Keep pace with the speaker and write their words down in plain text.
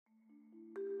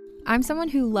I'm someone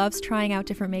who loves trying out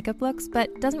different makeup looks,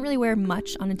 but doesn't really wear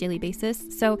much on a daily basis,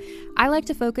 so I like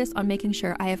to focus on making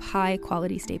sure I have high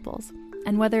quality staples.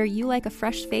 And whether you like a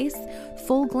fresh face,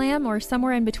 full glam, or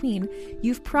somewhere in between,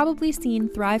 you've probably seen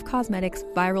Thrive Causemetics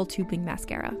Viral Tubing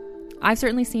Mascara. I've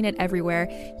certainly seen it everywhere.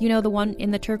 You know, the one in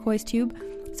the turquoise tube?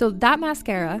 So that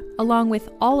mascara, along with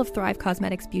all of Thrive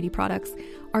Causemetics beauty products,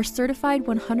 are certified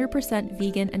 100%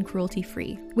 vegan and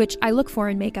cruelty-free, which I look for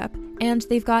in makeup, and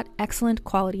they've got excellent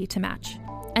quality to match.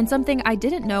 And something I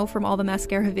didn't know from all the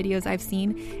mascara videos I've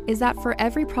seen is that for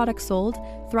every product sold,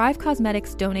 Thrive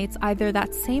Causemetics donates either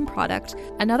that same product,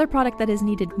 another product that is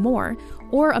needed more,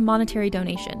 or a monetary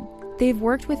donation. They've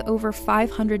worked with over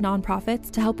 500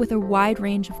 nonprofits to help with a wide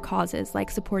range of causes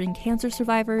like supporting cancer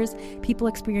survivors, people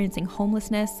experiencing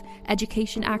homelessness,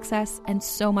 education access, and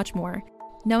so much more.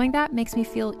 Knowing that makes me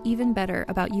feel even better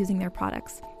about using their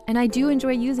products. And I do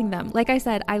enjoy using them. Like I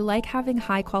said, I like having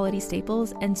high quality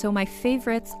staples, and so my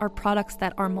favorites are products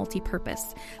that are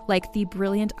multi-purpose, like the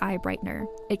Brilliant Eye Brightener.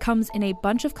 It comes in a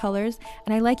bunch of colors,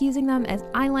 and I like using them as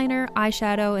eyeliner,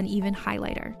 eyeshadow, and even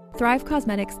highlighter. Thrive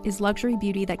Causemetics is luxury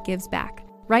beauty that gives back.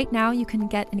 Right now, you can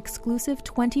get an exclusive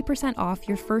 20% off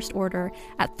your first order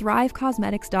at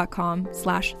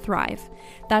thrivecausemetics.com/thrive.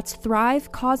 That's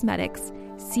Thrive Causemetics,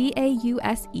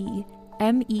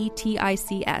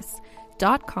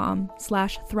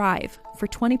 CAUSEMETICS.com/thrive for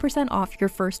 20% off your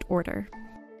first order.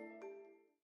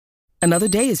 Another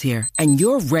day is here, and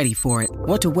you're ready for it.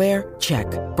 What to wear? Check.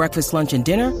 Breakfast, lunch, and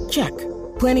dinner? Check.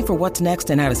 Planning for what's next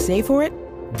and how to save for it?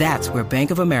 That's where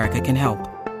Bank of America can help.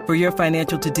 For your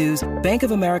financial to-dos, Bank of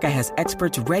America has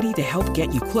experts ready to help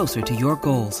get you closer to your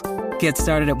goals. Get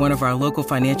started at one of our local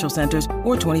financial centers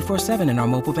or 24/7 in our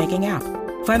mobile banking app.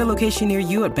 Find a location near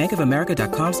you at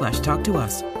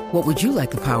bankofamerica.com/talktous. What would you like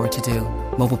the power to do?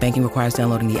 Mobile banking requires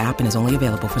downloading the app and is only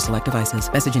available for select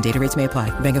devices. Message and data rates may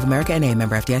apply. Bank of America NA,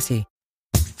 member FDIC.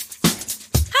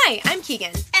 Hi, I'm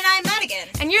Keegan. And I'm Madigan.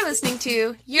 And you're listening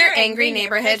to Your Angry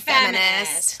Neighborhood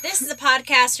Feminist. This is a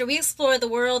podcast where we explore the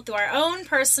world through our own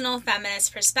personal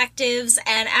feminist perspectives.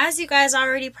 And as you guys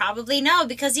already probably know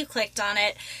because you clicked on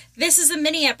it, this is a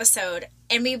mini episode.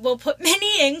 And we will put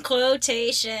mini in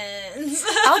quotations.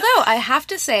 Although, I have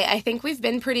to say, I think we've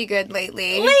been pretty good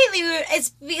lately. It's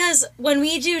because when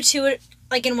we do two,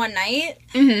 like in one night,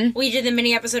 we do the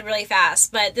mini episode really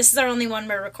fast. But this is our only one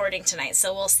we're recording tonight,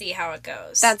 so we'll see how it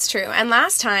goes. That's true. And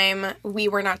last time, we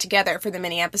were not together for the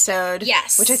mini episode.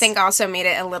 Yes. Which I think also made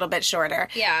it a little bit shorter.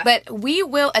 Yeah. But we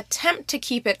will attempt to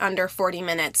keep it under 40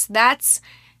 minutes. That's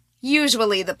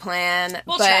usually the plan.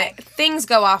 We'll but try. Things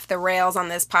go off the rails on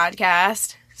this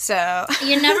podcast. So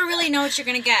you never really know what you're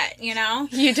going to get, you know?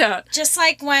 You don't. Just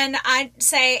like when I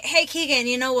say, hey, Keegan,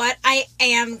 you know what? I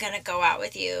am going to go out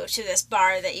with you to this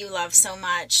bar that you love so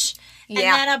much. And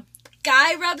then a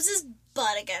guy rubs his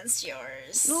butt against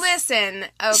yours. Listen,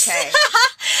 okay.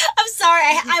 I'm sorry.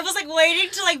 I was like waiting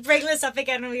to like bring this up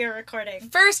again when we were recording.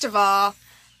 First of all,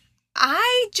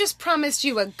 I just promised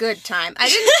you a good time. I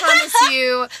didn't promise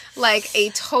you, like, a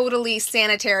totally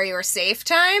sanitary or safe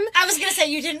time. I was going to say,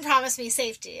 you didn't promise me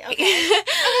safety. Okay.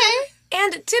 Okay.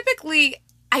 And typically,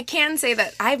 I can say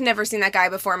that I've never seen that guy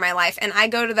before in my life, and I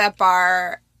go to that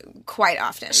bar quite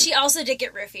often. She also did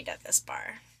get roofied at this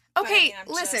bar. Okay, I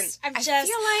mean, listen. I feel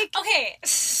like okay.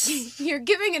 You're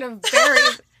giving it a very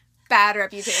bad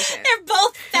reputation. They're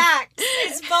both facts.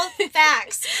 It's both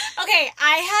facts. Okay,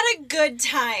 I had a good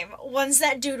time once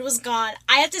that dude was gone.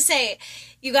 I have to say,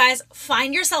 you guys,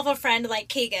 find yourself a friend like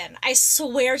Keegan. I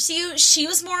swear to you, she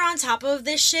was more on top of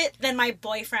this shit than my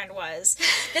boyfriend was.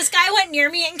 This guy went near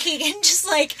me and Keegan just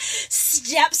like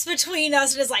steps between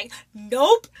us and is like,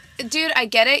 nope. Dude, I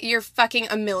get it. You're fucking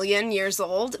a million years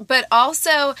old. But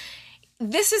also,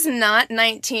 this is not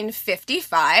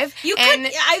 1955.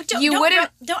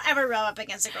 Don't ever rub up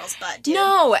against a girl's butt, dude.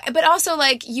 No, but also,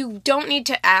 like, you don't need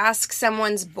to ask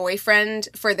someone's boyfriend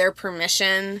for their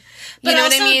permission. You know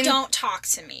what I mean? Don't talk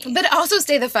to me. But also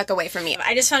stay the fuck away from me.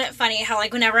 I just found it funny how,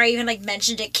 like, whenever I even, like,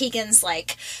 mentioned it, Keegan's,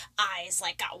 like, eyes,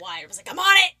 like, got wide. I was like, I'm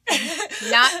on it.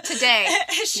 Not today.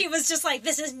 She was just like,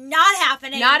 this is not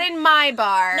happening. Not in my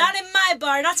bar. Not in my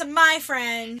bar. Not to my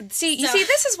friend. See, you see,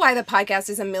 this is why the podcast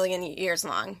is a million years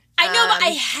long. I know, but I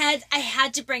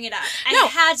had to bring it up. I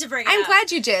had to bring it up. I'm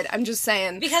glad you did. I'm just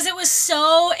saying. Because it was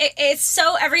so, it's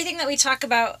so everything that we talk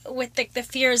about with the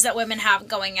fears that women have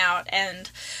going out and...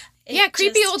 Yeah,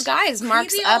 creepy old guys.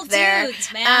 Mark's up there.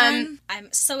 Dudes, man.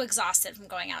 I'm so exhausted from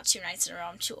going out 2 nights in a row.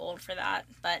 I'm too old for that.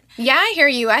 But yeah, I hear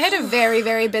you. I had a very,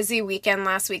 very busy weekend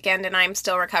last weekend, and I'm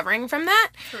still recovering from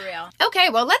that. For real. Okay,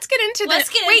 well, let's get into this. Let's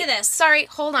get into this. Sorry,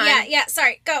 hold on. Yeah,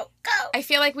 sorry. Go. I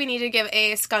feel like we need to give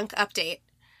a skunk update.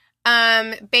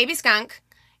 Baby skunk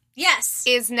Yes.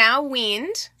 is now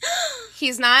weaned.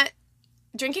 He's not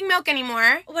drinking milk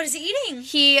anymore. What is he eating?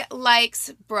 He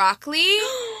likes broccoli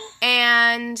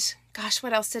and... Gosh,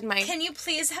 what else did my... Can you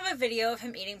please have a video of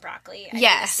him eating broccoli? I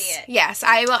Yes. need to see it. Yes,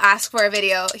 I will ask for a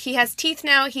video. He has teeth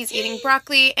now. He's eating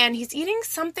broccoli, and he's eating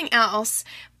something else.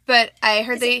 But I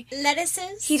heard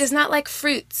Lettuces? he does not like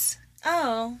fruits.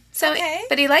 Oh. So, okay.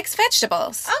 But he likes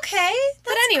vegetables. Okay.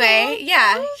 But anyway, cool.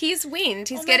 yeah, Cool. he's weaned.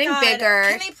 He's Oh my getting God. bigger.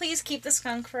 Can they please keep the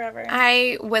skunk forever?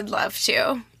 I would love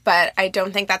to, but I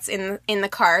don't think that's in the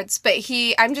cards. But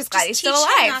I'm just glad he's still teach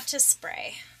him alive. not to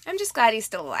spray. I'm just glad he's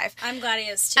still alive. I'm glad he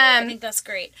is too. I think that's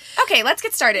great. Okay, let's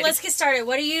get started. Let's get started.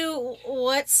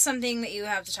 What's something that you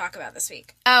have to talk about this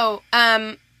week? Oh,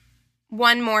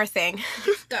 one more thing.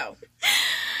 Go.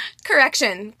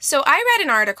 Correction. So I read an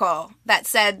article that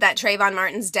said that Trayvon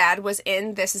Martin's dad was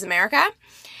in This Is America.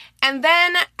 And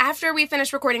then after we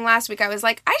finished recording last week, I was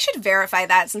like, I should verify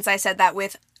that since I said that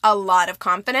with a lot of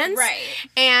confidence. Right.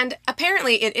 And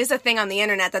apparently it is a thing on the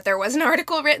internet that there was an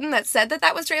article written that said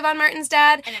that was Trayvon Martin's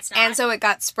dad. And it's not. And so it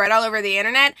got spread all over the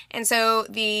internet. And so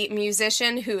the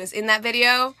musician who is in that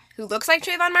video, who looks like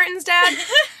Trayvon Martin's dad,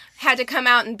 had to come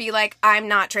out and be like, I'm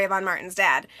not Trayvon Martin's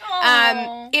dad.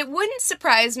 Aw. It wouldn't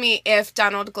surprise me if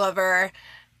Donald Glover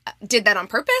did that on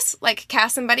purpose, like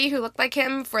cast somebody who looked like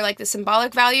him for like the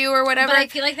symbolic value or whatever. But I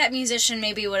feel like that musician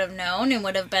maybe would have known and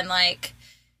would have been like,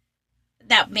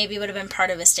 that maybe would have been part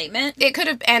of his statement. It could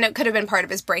have been part of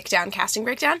his casting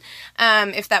breakdown,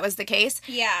 if that was the case.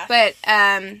 Yeah. But,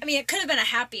 I mean, it could have been a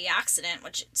happy accident,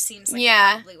 which it seems like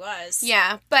Yeah. it probably was.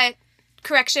 yeah, but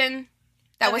correction,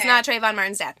 that was Okay. not Trayvon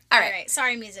Martin's dad. All All right. right.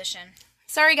 Sorry, musician.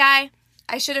 Sorry, guy.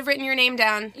 I should have written your name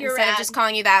down You're instead rad. of just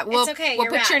calling you that. We'll, okay, We'll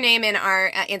you're put your rad. name in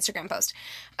our Instagram post.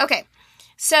 Okay.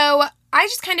 So I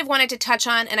just kind of wanted to touch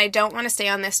on, and I don't want to stay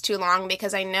on this too long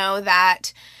because I know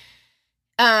that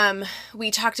we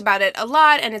talked about it a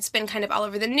lot and it's been kind of all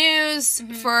over the news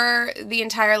for the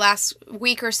entire last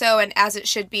week or so, and as it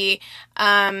should be.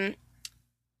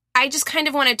 I just kind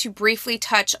of wanted to briefly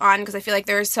touch on, because I feel like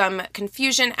there's some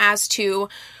confusion as to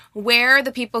where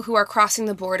the people who are crossing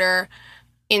the border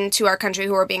into our country,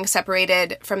 who are being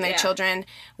separated from their Yeah. children,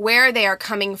 where they are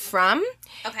coming from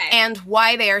Okay. and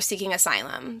why they are seeking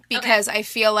asylum. Because I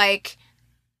feel like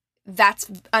that's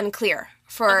unclear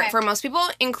for most people,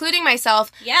 including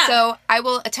myself. Yeah. So I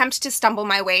will attempt to stumble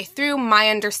my way through my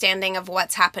understanding of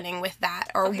what's happening with that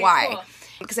or why. Cool.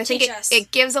 Because I think Teach us. it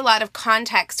gives a lot of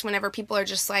context whenever people are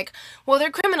just like, well,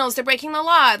 they're criminals, they're breaking the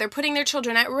law, they're putting their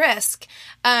children at risk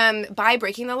by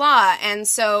breaking the law, and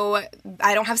so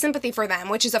I don't have sympathy for them,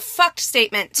 which is a fucked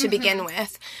statement to begin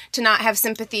with, to not have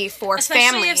sympathy for Especially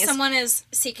families. if someone is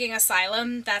seeking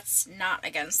asylum, that's not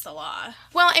against the law.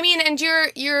 Well, I mean, and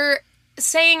you're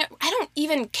saying, I don't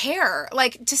even care.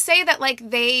 Like, to say that, like,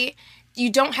 you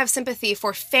don't have sympathy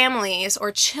for families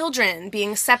or children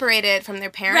being separated from their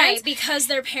parents. Right, because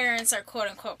their parents are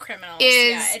quote-unquote criminals.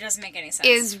 Is- it doesn't make any sense.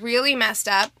 Is really messed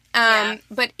up. Yeah.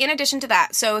 But in addition to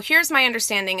that, so here's my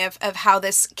understanding of how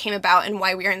this came about and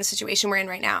why we are in the situation we're in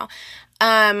right now.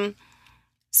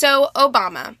 So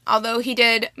Obama, although he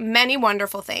did many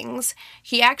wonderful things,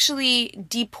 he actually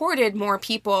deported more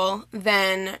people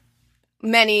than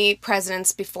many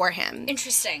presidents before him.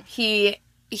 Interesting.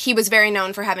 He was very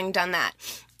known for having done that.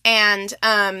 And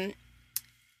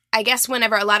I guess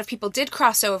whenever a lot of people did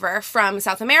cross over from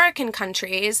South American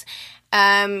countries,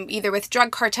 either with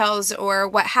drug cartels or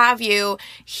what have you,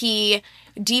 he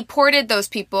deported those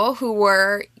people who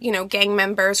were, gang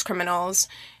members, criminals,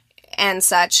 and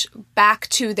such back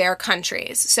to their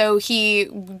countries. So he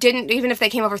didn't, even if they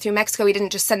came over through Mexico, he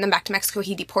didn't just send them back to Mexico,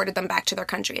 he deported them back to their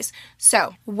countries.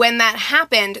 So when that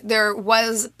happened, there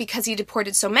was, because he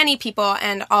deported so many people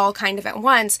and all kind of at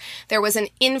once, there was an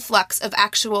influx of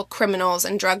actual criminals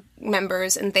and drug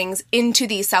members and things into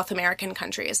these South American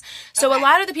countries. So a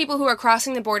lot of the people who are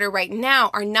crossing the border right now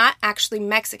are not actually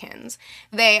Mexicans.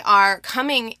 They are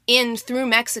coming in through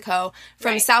Mexico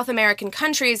from South American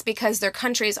countries because their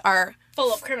countries are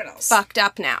Full of criminals. fucked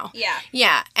up now. Yeah.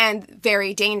 Yeah, and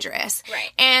very dangerous.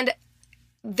 Right. And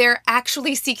they're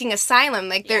actually seeking asylum.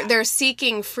 Like, they're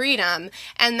seeking freedom.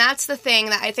 And that's the thing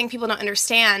that I think people don't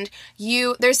understand.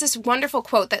 There's this wonderful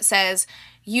quote that says,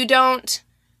 you don't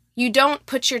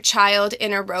put your child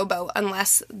in a rowboat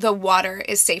unless the water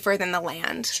is safer than the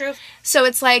land. True. So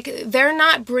it's like, they're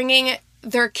not bringing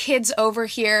their kids over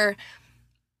here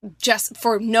just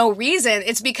for no reason.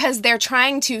 It's because they're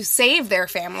trying to save their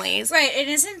families. Right, and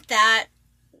isn't that...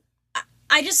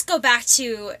 I just go back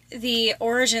to the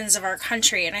origins of our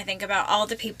country, and I think about all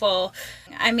the people.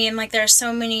 I mean, like, there are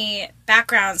so many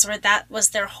backgrounds where that was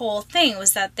their whole thing,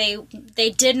 was that they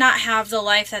did not have the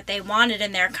life that they wanted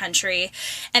in their country,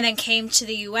 and then came to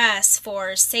the U.S.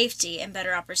 for safety and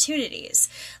better opportunities.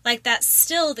 Like, that's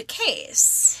still the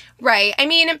case. Right. I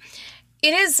mean,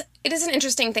 it is an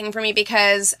interesting thing for me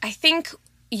because I think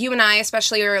you and I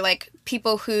especially are like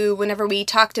people who, whenever we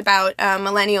talked about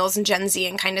millennials and Gen Z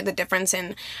and kind of the difference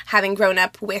in having grown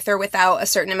up with or without a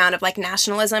certain amount of like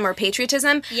nationalism or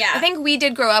patriotism, yeah. I think we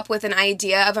did grow up with an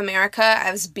idea of America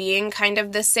as being kind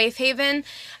of this safe haven,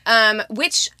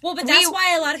 which... Well, but that's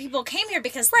why a lot of people came here,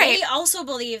 because they also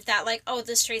believe that, like, oh,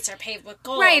 the streets are paved with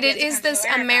gold. Right, it is this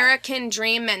American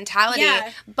dream mentality.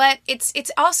 Yeah. But it's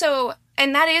also,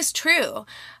 and that is true,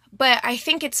 but I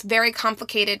think it's very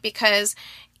complicated because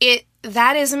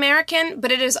that is American,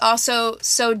 but it is also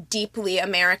so deeply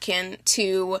American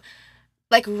to,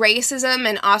 like, racism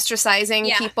and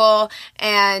ostracizing people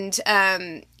and,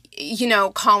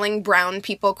 calling brown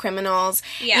people criminals.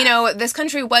 Yeah. You know, this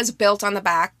country was built on the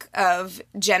back of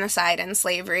genocide and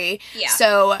slavery. Yeah.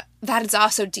 So that is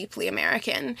also deeply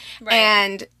American. Right.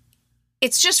 And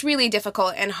it's just really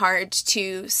difficult and hard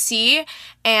to see.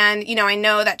 And, I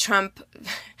know that Trump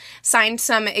signed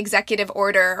some executive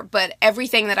order, but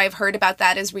everything that I've heard about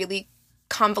that is really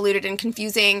convoluted and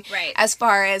confusing. Right. As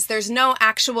far as there's no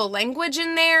actual language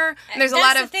in there. And there's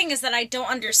the thing is that I don't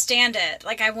understand it.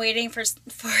 Like, I'm waiting for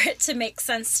it to make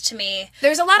sense to me.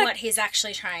 There's a lot what he's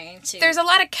actually trying to. There's a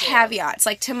lot of caveats.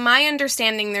 Like, to my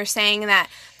understanding, they're saying that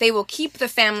they will keep the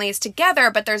families together,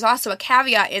 but there's also a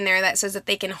caveat in there that says that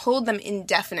they can hold them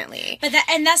indefinitely. But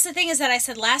that's the thing is that I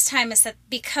said last time, is that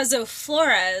because of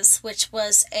Flores, which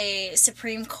was a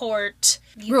Supreme Court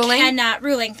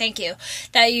ruling, thank you,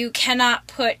 that you cannot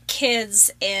put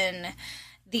kids in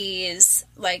these,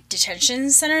 like,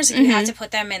 detention centers. You have to put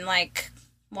them in, like,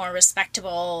 more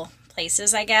respectable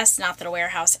places, I guess. Not that a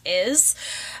warehouse is.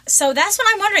 So that's what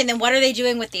I'm wondering. Then what are they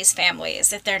doing with these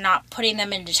families if they're not putting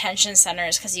them in detention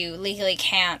centers, because you legally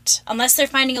can't, unless they're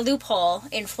finding a loophole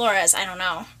in Flores? I don't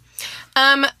know.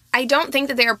 I don't think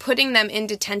that they are putting them in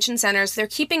detention centers. They're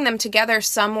keeping them together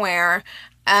somewhere.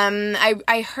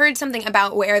 I heard something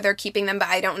about where they're keeping them, but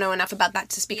I don't know enough about that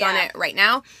to speak on it right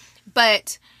now.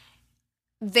 But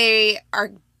they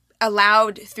are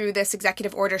allowed through this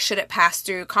executive order, should it pass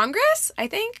through Congress, I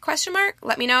think, ?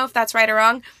 Let me know if that's right or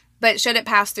wrong. But should it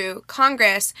pass through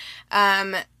Congress,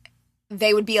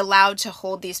 they would be allowed to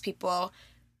hold these people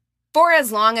for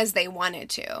as long as they wanted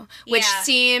to, which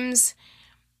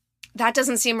that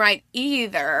doesn't seem right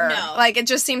either. No. Like, it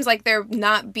just seems like they're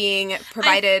not being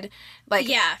provided,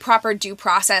 proper due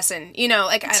process and, I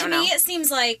don't know. To me, it seems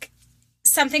like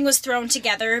something was thrown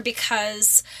together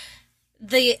because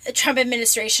the Trump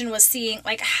administration was seeing,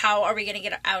 like, how are we going to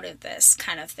get out of this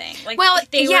kind of thing? Like,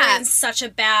 they were in such a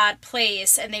bad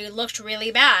place, and they looked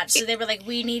really bad. So they were like,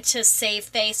 we need to save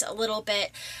face a little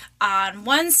bit on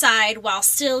one side while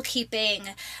still keeping,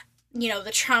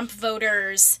 the Trump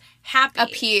voters happy.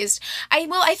 Appeased. I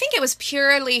think it was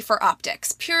purely for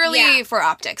optics.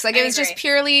 Like, it was just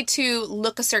purely to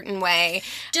look a certain way.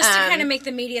 Just to kind of make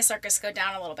the media circus go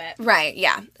down a little bit. Right,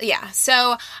 yeah.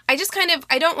 So, I just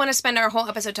I don't want to spend our whole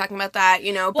episode talking about that,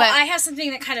 but... Well, I have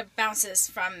something that kind of bounces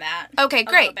from that. Okay,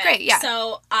 great, yeah.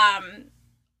 So,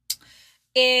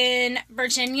 in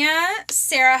Virginia,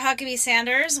 Sarah Huckabee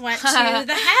Sanders went to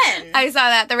the Hen. I saw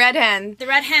that, the Red Hen. The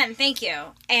Red Hen, thank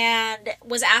you. And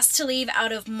was asked to leave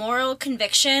out of moral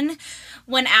conviction.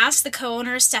 When asked, the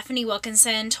co-owner, Stephanie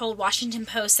Wilkinson, told Washington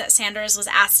Post that Sanders was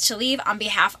asked to leave on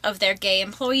behalf of their gay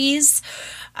employees.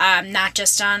 Not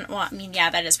just on,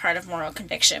 that is part of moral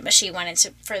conviction, but she went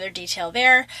into further detail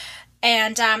there.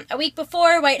 And a week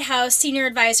before, White House senior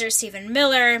advisor Stephen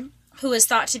Miller, who was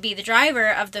thought to be the driver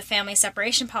of the family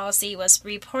separation policy, was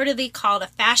reportedly called a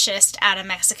fascist at a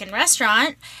Mexican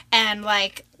restaurant and,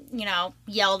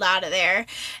 yelled out of there.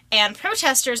 And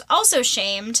protesters also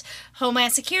shamed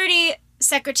Homeland Security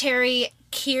Secretary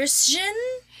Kirsten.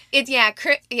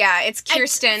 It's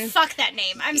Kirsten. Fuck that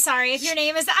name. I'm sorry if your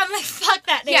name is... I'm like, fuck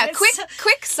that name. Yeah,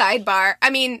 quick sidebar.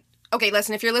 I mean, okay,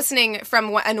 listen, if you're listening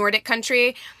from a Nordic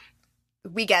country...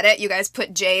 We get it. You guys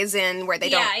put J's in where they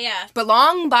don't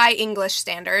belong by English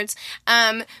standards.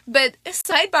 But a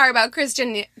sidebar about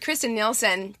Kristen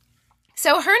Nielsen.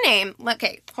 So her name,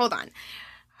 okay, hold on.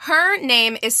 Her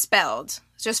name is spelled,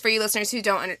 just for you listeners who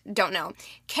don't know,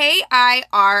 Kirstjen.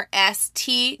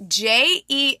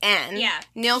 Yeah.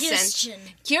 Nielsen.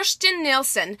 Kirsten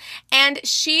Nielsen. And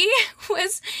she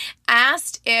was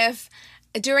asked if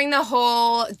during the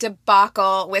whole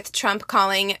debacle with Trump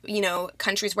calling,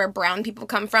 countries where brown people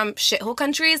come from shithole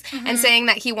countries, and saying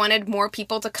that he wanted more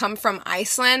people to come from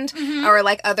Iceland or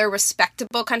like other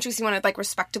respectable countries. He wanted like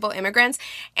respectable immigrants.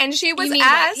 And she was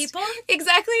asked, white people?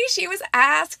 Exactly. She was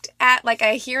asked at like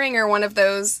a hearing or one of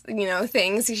those,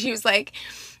 things. She was like,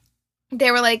 they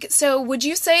were like, so would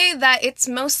you say that it's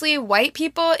mostly white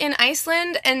people in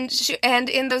Iceland and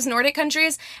in those Nordic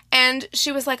countries? And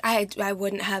she was like, I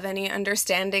wouldn't have any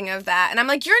understanding of that. And I'm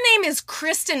like, your name is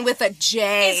Kristen with a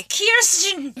J. It's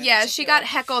Kirsten. Yeah, she got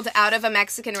heckled out of a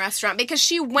Mexican restaurant because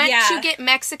she went to get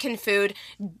Mexican food,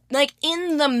 like,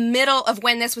 in the middle of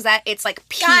when this was at its, like,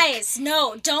 peak. Guys,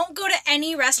 no, don't go to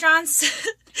any restaurants,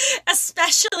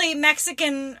 especially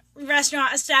Mexican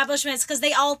restaurant establishments, because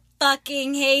they all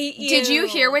fucking hate you. Did you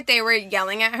hear what they were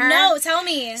yelling at her? No, tell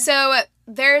me. So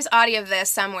there's audio of this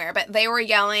somewhere, but they were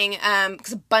yelling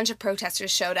because a bunch of protesters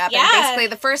showed up. Yeah. And basically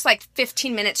the first like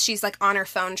 15 minutes she's like on her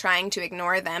phone trying to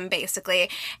ignore them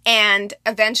basically. And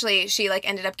eventually she like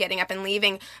ended up getting up and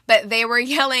leaving. But they were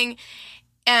yelling,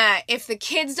 if the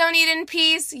kids don't eat in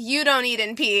peace, you don't eat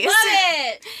in peace. Love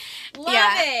it. Love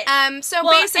it. So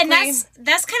basically, and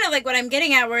that's kind of like what I'm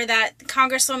getting at, where that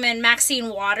Congresswoman Maxine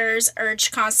Waters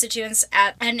urged constituents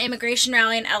at an immigration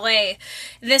rally in LA.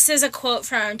 This is a quote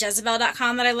from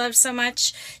Jezebel.com that I loved so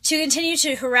much: to continue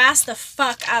to harass the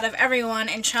fuck out of everyone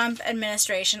in Trump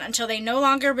administration until they no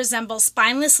longer resemble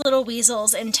spineless little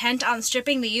weasels intent on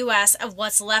stripping the U.S. of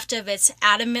what's left of its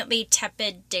adamantly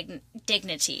tepid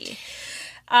dignity.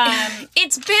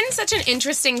 It's been such an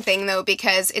interesting thing, though,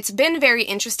 because it's been very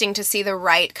interesting to see the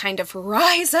right kind of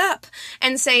rise up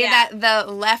and say that the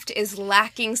left is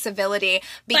lacking civility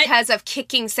because of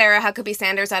kicking Sarah Huckabee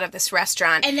Sanders out of this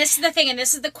restaurant. And this is the thing, and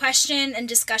this is the question and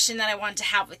discussion that I want to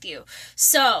have with you.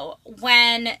 So,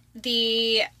 when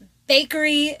the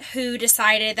bakery who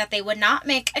decided that they would not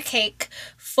make a cake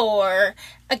for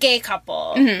a gay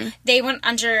couple, they went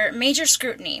under major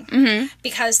scrutiny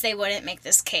because they wouldn't make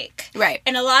this cake. Right.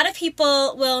 And a lot of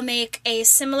people will make a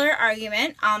similar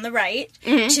argument on the right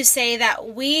to say that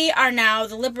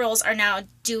the liberals are now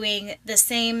doing the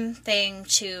same thing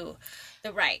to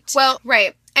the right. Well,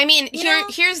 right. I mean,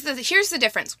 here's the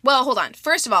difference. Well, hold on.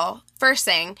 First of all, first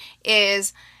thing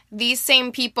is, these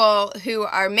same people who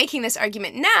are making this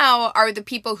argument now are the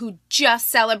people who just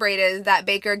celebrated that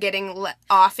baker getting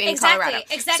off in Colorado.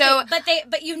 Exactly. So,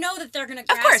 but you know that they're going to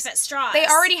grasp of course, at straws. They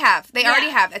already have. Already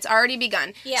have. It's already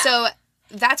begun. Yeah. So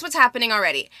that's what's happening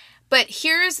already. But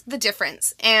here's the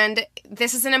difference, and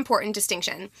this is an important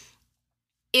distinction.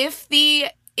 If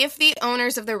the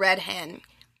owners of the Red Hen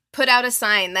put out a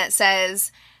sign that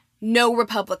says, "No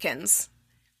Republicans,"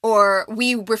 or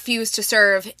 "We refuse to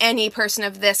serve any person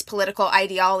of this political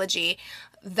ideology,"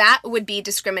 that would be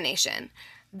discrimination.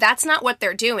 That's not what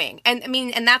they're doing. And I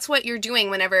mean, and that's what you're doing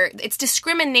whenever it's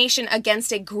discrimination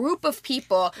against a group of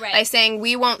people by saying,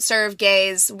 we won't serve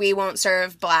gays, we won't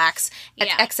serve blacks,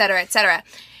 et cetera, et cetera.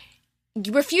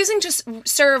 Refusing to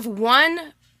serve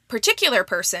one particular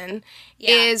person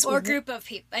is... Or group of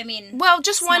people. I mean... Well,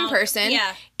 just one person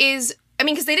is... I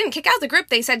mean, because they didn't kick out the group.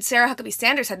 They said Sarah Huckabee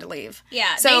Sanders had to leave.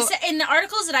 Yeah. So in the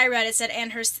articles that I read, it said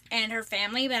and her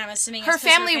family, but I'm assuming her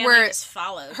family just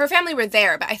followed. Her family were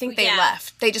there, but I think they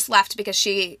left. They just left because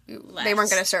they weren't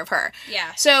going to serve her.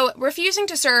 Yeah. So refusing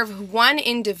to serve one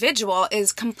individual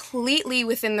is completely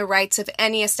within the rights of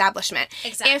any establishment.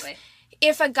 Exactly.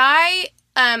 If a guy,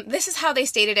 this is how they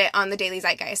stated it on the Daily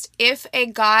Zeitgeist. If a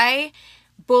guy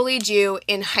bullied you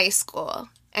in high school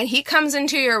and he comes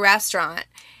into your restaurant,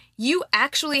 you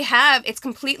actually it's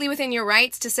completely within your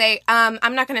rights to say,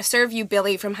 I'm not going to serve you,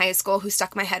 Billy from high school who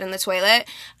stuck my head in the toilet.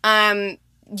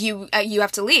 You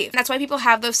have to leave. That's why people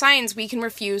have those signs, we can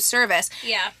refuse service.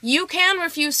 Yeah. You can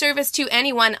refuse service to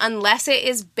anyone unless it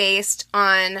is based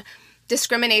on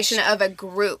discrimination of a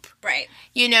group. Right.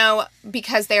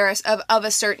 Because they're of a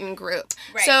certain group.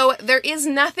 Right. So there is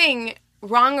nothing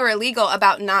wrong or illegal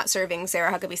about not serving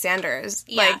Sarah Huckabee Sanders.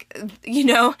 Yeah.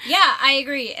 Yeah, I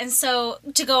agree. And so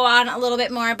to go on a little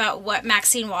bit more about what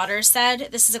Maxine Waters said,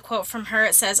 this is a quote from her.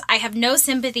 It says, "I have no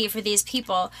sympathy for these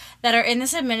people that are in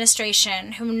this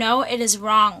administration who know it is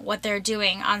wrong what they're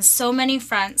doing on so many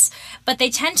fronts, but they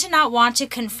tend to not want to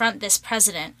confront this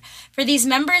president. For these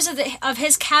members of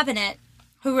his cabinet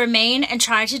who remain and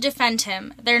try to defend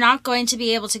him, they're not going to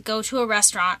be able to go to a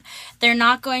restaurant. They're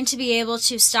not going to be able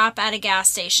to stop at a gas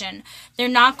station. They're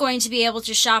not going to be able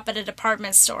to shop at a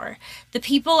department store. The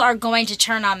people are going to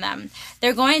turn on them.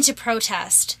 They're going to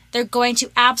protest. They're going to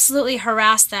absolutely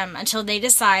harass them until they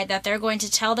decide that they're going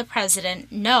to tell the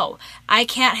president, no, I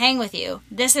can't hang with you.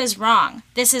 This is wrong.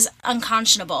 This is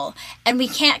unconscionable. And we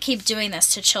can't keep doing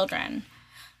this to children."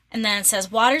 And then it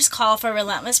says, Waters' call for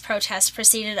relentless protest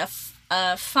preceded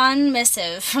a fun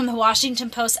missive from the Washington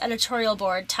Post editorial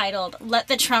board titled, Let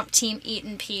the Trump Team Eat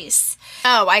in Peace.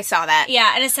 Oh, I saw that.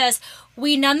 Yeah, and it says,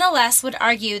 we nonetheless would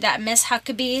argue that Miss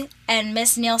Huckabee and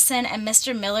Miss Nielsen and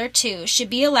Mr. Miller, too, should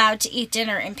be allowed to eat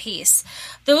dinner in peace.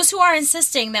 Those who are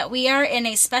insisting that we are in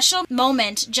a special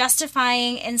moment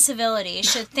justifying incivility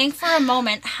should think for a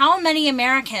moment how many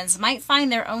Americans might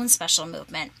find their own special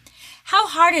movement. How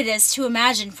hard it is to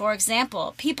imagine, for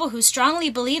example, people who strongly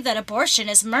believe that abortion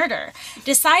is murder,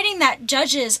 deciding that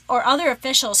judges or other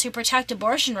officials who protect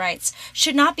abortion rights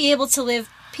should not be able to live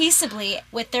peaceably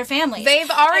with their families. They've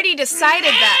already decided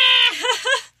that.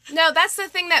 No, that's the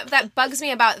thing that bugs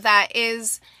me about that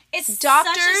is it's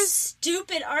doctors. Such a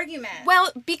stupid argument.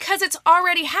 Well, because it's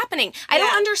already happening. I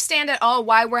don't understand at all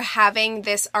why we're having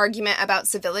this argument about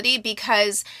civility,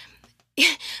 because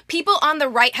people on the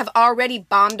right have already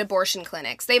bombed abortion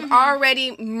clinics. They've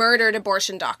already murdered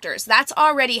abortion doctors. That's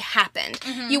already happened.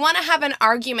 You want to have an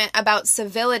argument about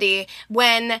civility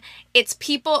when it's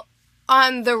people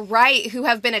on the right who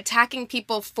have been attacking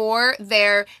people for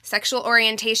their sexual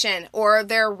orientation or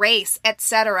their race,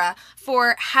 etc.,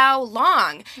 for how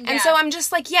long? Yeah. And so I'm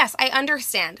just like, yes, I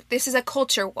understand. This is a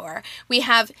culture war. We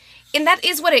have, and that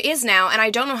is what it is now, and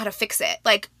I don't know how to fix it.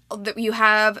 Like, you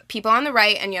have people on the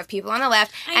right and you have people on the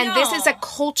left, and this is a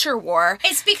culture war.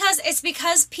 It's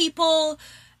because people,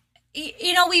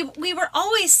 you know, we were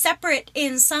always separate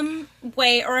in some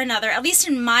way or another, at least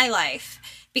in my life,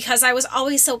 because I was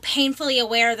always so painfully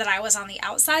aware that I was on the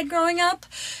outside growing up.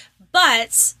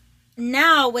 But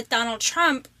now with Donald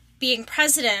Trump being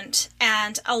president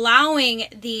and allowing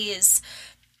these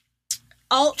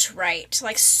alt-right,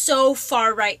 like so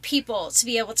far-right people to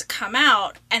be able to come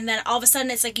out, and then all of a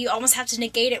sudden it's like you almost have to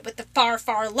negate it with the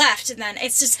far left, and then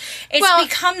it's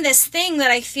become this thing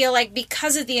that I feel like,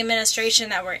 because of the administration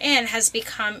that we're in, has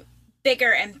become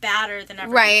bigger and badder than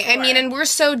ever right before. I mean, and we're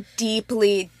so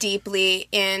deeply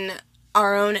in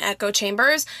our own echo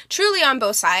chambers, truly on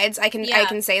both sides. I can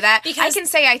say that. Because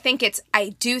I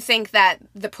do think that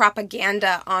the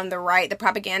propaganda on the right, the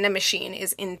propaganda machine,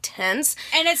 is intense.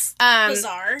 And it's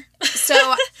bizarre.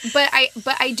 So, but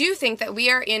I do think that we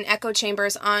are in echo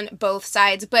chambers on both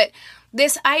sides. But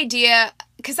this idea,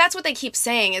 because that's what they keep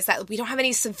saying, is that we don't have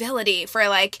any civility for,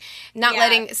 like, not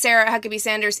letting Sarah Huckabee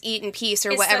Sanders eat in peace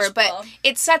or whatever. But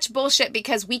it's such bullshit,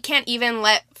 because we can't even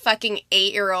let fucking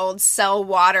 8-year-olds sell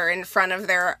water in front of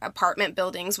their apartment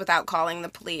buildings without calling the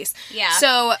police. Yeah.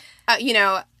 So, you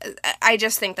know, I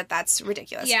just think that that's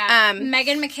ridiculous. Yeah.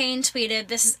 Meghan McCain tweeted,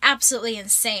 "This is absolutely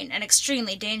insane and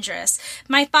extremely dangerous.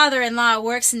 My father-in-law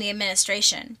works in the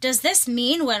administration. Does this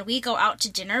mean when we go out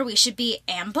to dinner we should be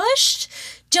ambushed?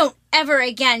 Don't ever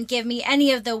again give me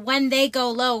any of the when they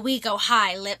go low, we go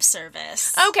high lip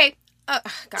service." Okay. Oh,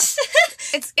 God.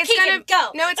 It's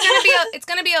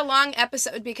gonna be a long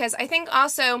episode, because I think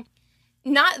also,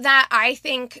 not that I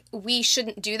think we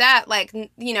shouldn't do that, like,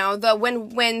 you know, the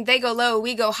when they go low,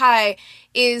 we go high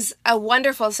is a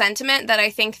wonderful sentiment that I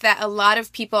think that a lot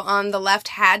of people on the left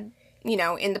had, you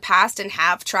know, in the past and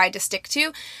have tried to stick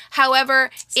to. However,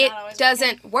 it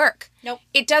doesn't work. Nope.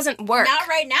 It doesn't work. Not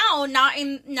right now, not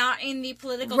in the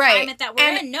political climate that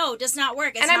we're in. No, it does not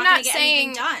work. It's not going to get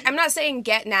anything done. I'm not saying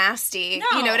get nasty,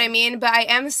 no. You know what I mean? But I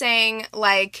am saying,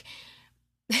 like,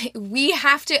 we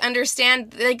have to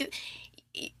understand, like,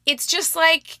 it's just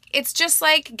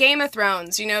like Game of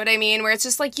Thrones, you know what I mean? Where it's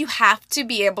just like, you have to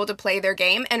be able to play their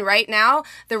game, and right now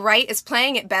the right is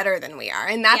playing it better than we are,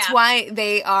 and that's why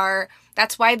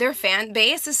that's why their fan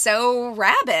base is so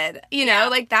rabid, you know,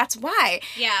 like, that's why.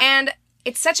 Yeah. And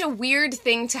it's such a weird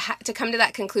thing to come to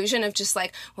that conclusion of just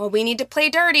like, well, we need to play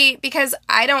dirty, because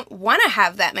I don't want to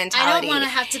have that mentality. I don't want to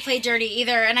have to play dirty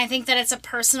either, and I think that it's a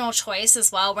personal choice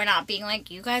as well. We're not being like,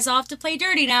 you guys all have to play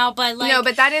dirty now, but like... No,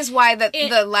 but that is why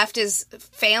the left is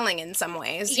failing in some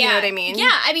ways, you know what I mean?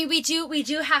 Yeah, I mean, we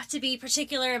do have to be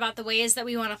particular about the ways that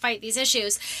we want to fight these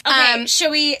issues. Okay, should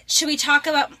we talk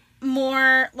about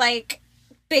more, like,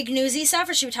 big newsy stuff,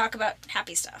 or should we talk about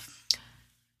happy stuff?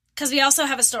 Because we also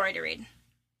have a story to read.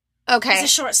 Okay. It's a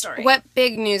short story. What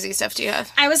big newsy stuff do you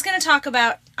have? I was going to talk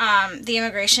about the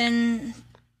immigration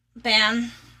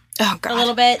ban. Oh, God. A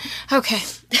little bit. Okay.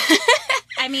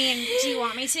 I mean, do you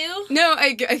want me to? No,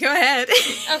 go ahead.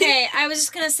 Okay, I was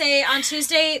just going to say, on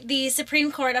Tuesday, the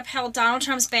Supreme Court upheld Donald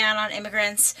Trump's ban on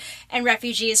immigrants and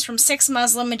refugees from 6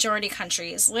 Muslim-majority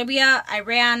countries: Libya,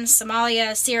 Iran,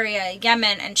 Somalia, Syria,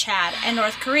 Yemen, and Chad, and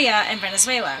North Korea and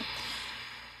Venezuela.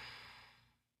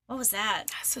 What was that?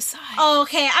 Society. Oh,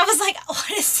 okay. I was like, what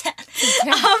is that?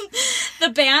 The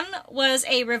ban was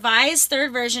a revised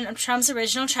third version of Trump's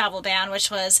original travel ban, which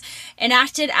was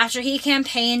enacted after he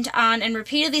campaigned on and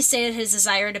repeatedly stated his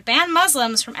desire to ban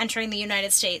Muslims from entering the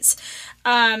United States.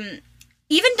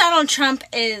 Even Donald Trump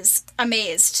is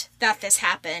amazed that this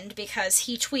happened because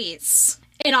he tweets,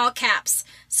 in all caps,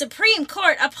 "Supreme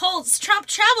Court upholds Trump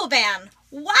travel ban."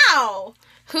 Wow.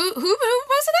 Who posted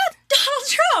that? Donald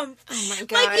Trump. Oh my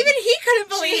god. Like, even he couldn't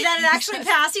believe that it actually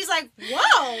passed. He's like,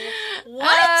 whoa,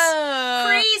 what? Oh.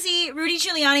 Crazy. Rudy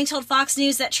Giuliani told Fox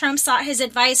News that Trump sought his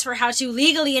advice for how to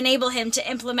legally enable him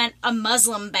to implement a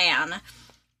Muslim ban.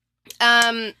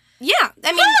 Yeah,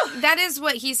 I mean, that is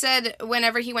what he said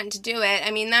whenever he went to do it.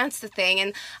 I mean, that's the thing.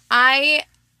 And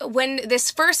when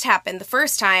this first happened, the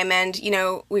first time, and, you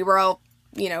know, we were all,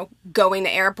 you know, going to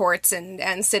airports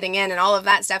and sitting in and all of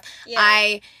that stuff,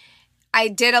 yeah. I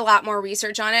did a lot more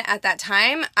research on it at that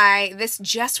time. This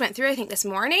just went through, I think, this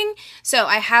morning, so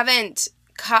I haven't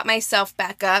caught myself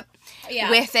back up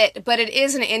with it. But it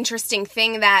is an interesting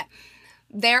thing that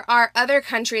there are other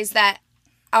countries that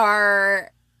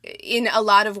are in a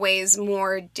lot of ways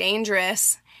more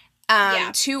dangerous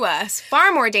to us,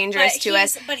 far more dangerous to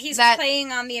us. But he's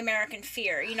playing on the American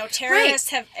fear. You know,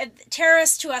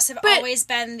 terrorists to us have always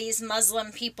been these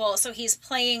Muslim people, so he's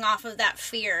playing off of that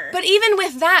fear. But even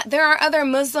with that, there are other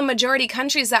Muslim majority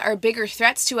countries that are bigger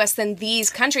threats to us than these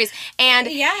countries.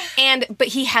 But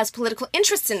he has political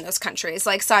interests in those countries,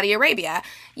 like Saudi Arabia.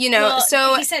 You know, well,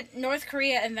 so he said North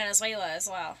Korea and Venezuela as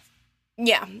well.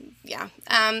 Yeah.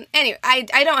 Anyway,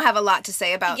 I don't have a lot to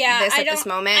say about this at this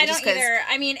moment. I don't either.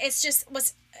 I mean, it's just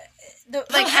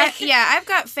I've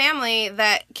got family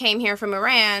that came here from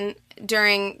Iran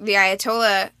during the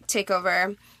Ayatollah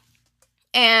takeover,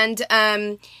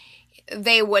 and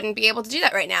they wouldn't be able to do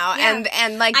that right now. Yeah.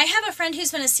 And like, I have a friend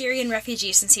who's been a Syrian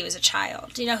refugee since he was a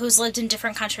child. You know, who's lived in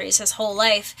different countries his whole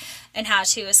life and had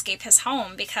to escape his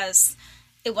home because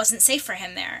it wasn't safe for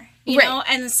him there, you know?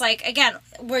 And it's like, again,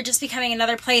 we're just becoming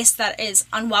another place that is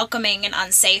unwelcoming and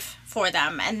unsafe for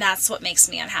them. And that's what makes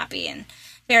me unhappy and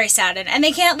very saddened. And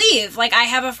they can't leave. Like, I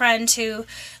have a friend who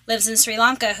lives in Sri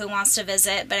Lanka who wants to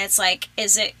visit, but it's like,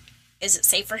 is it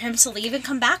safe for him to leave and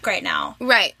come back right now?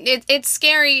 Right. It's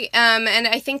scary. And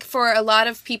I think for a lot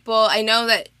of people, I know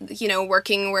that, you know,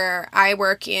 working where I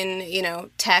work in, you know,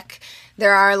 tech,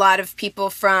 there are a lot of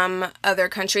people from other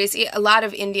countries, a lot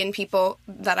of Indian people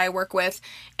that I work with,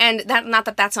 and that not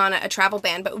that that's on a travel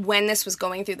ban, but when this was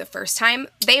going through the first time,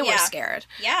 they were scared.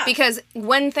 Yeah. Because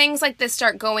when things like this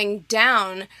start going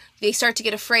down, they start to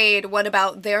get afraid. What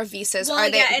about their visas? What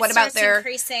about their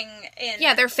increasing in?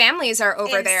 Yeah, their families are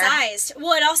over there. Size.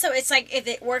 Well, and also it's like if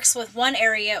it works with one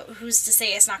area, who's to say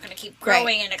it's not going to keep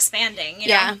growing and expanding? You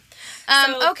know?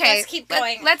 So okay. Let's keep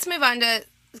going. Let's move on to.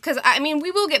 Because, I mean,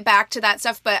 we will get back to that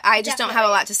stuff, but I just don't have a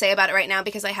lot to say about it right now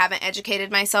because I haven't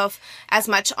educated myself as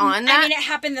much on that. I mean, it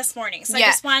happened this morning, so I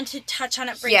just wanted to touch on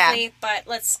it briefly, but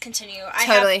let's continue.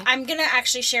 I'm going to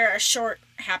actually share a short,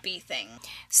 happy thing.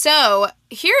 So,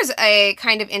 here's a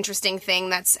kind of interesting thing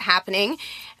that's happening.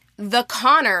 The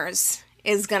Conners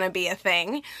is going to be a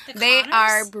thing. They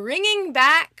are bringing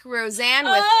back Roseanne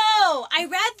with... Oh, I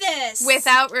read this.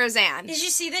 Without Roseanne. Did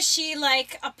you see that she,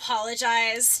 like,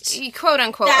 apologized? She,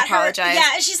 quote-unquote, apologized.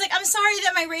 She's like, I'm sorry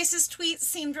that my racist tweets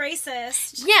seemed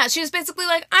racist. Yeah, she was basically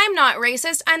like, I'm not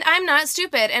racist, and I'm not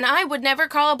stupid, and I would never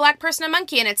call a black person a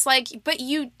monkey, and it's like, but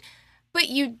you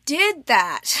did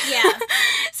that. Yeah.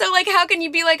 So, like, how can you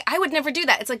be like, I would never do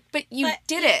that? It's like, but you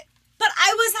did it. But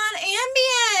I was on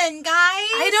Ambien, guys.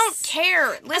 I don't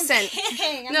care. Listen. I'm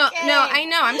kidding. No, I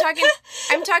know. I'm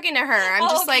talking to her. I'm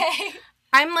just like,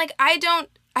 I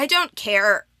don't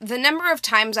care. The number of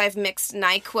times I've mixed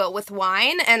NyQuil with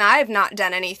wine, and I've not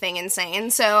done anything insane,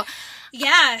 so...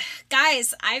 Yeah,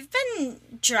 guys, I've been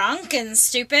drunk and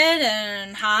stupid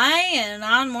and high and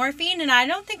on morphine, and I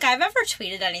don't think I've ever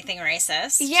tweeted anything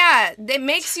racist. Yeah, it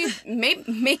makes you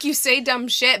make you say dumb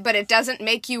shit, but it doesn't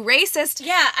make you racist.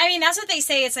 Yeah, I mean, that's what they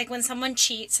say. It's like when someone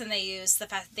cheats and they use the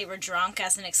fact that they were drunk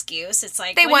as an excuse. It's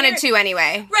like... They wanted to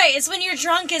anyway. Right, it's when you're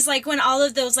drunk is like when all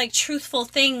of those like truthful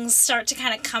things start to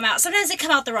kind of come out. Sometimes they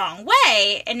come out the wrong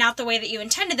way and not the way that you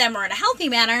intended them or in a healthy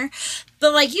manner.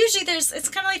 But, like, usually it's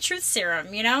kind of like truth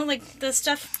serum, you know? Like, the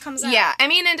stuff comes out. Yeah, I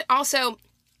mean, and also,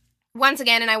 once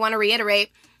again, and I want to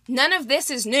reiterate, none of this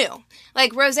is new.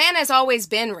 Like, Roseanne has always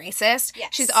been racist. Yes.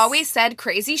 She's always said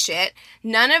crazy shit.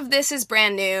 None of this is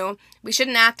brand new. We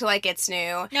shouldn't act like it's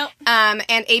new. Nope. And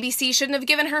ABC shouldn't have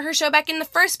given her show back in the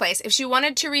first place. If she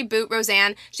wanted to reboot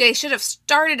Roseanne, they should have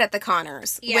started at the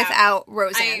Connors without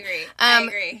Roseanne. I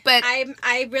agree. But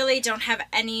I really don't have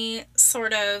any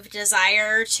sort of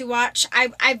desire to watch.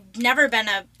 I've never been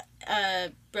a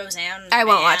Roseanne I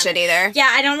won't fan. watch it either. Yeah,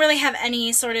 I don't really have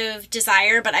any sort of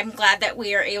desire, but I'm glad that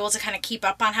we are able to kind of keep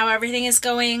up on how everything is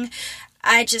going.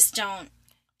 I just don't.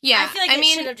 Yeah, I feel like it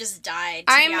should have just died,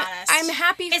 to be honest. I'm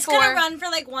happy it's for... going to run for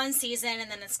like one season,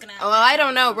 and then it's going to... Well, I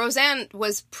don't know. Roseanne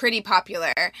was pretty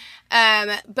popular.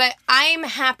 But I'm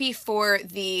happy for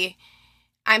the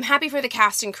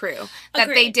cast and crew that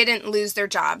Agreed. they didn't lose their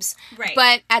jobs. Right.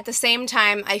 But at the same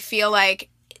time, I feel like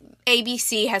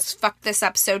ABC has fucked this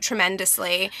up so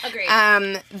tremendously. Agreed.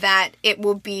 That it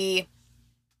will be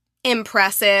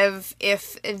impressive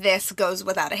if this goes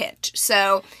without a hitch.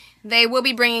 So they will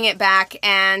be bringing it back,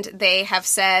 and they have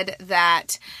said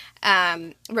that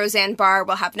Roseanne Barr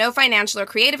will have no financial or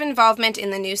creative involvement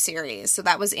in the new series. So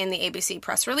that was in the ABC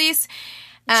press release.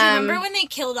 Do you remember when they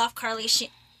killed off Charlie Sheen?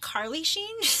 Charlie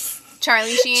Sheen?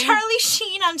 Charlie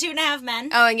Sheen on 2.5 Men.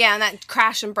 Oh, yeah, and that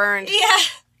crash and burned. Yeah.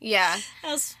 Yeah.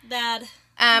 That was bad.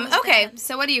 Okay,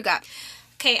 so what do you got?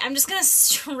 Okay, I'm just going to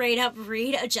straight up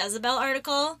read a Jezebel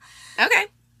article. Okay.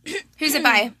 Who's it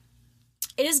by?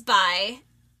 It is by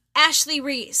Ashley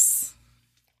Reese.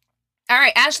 All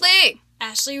right, Ashley.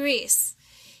 Ashley Reese.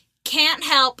 Can't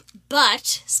help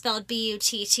but, spelled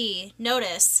B-U-T-T,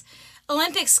 notice,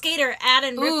 Olympic skater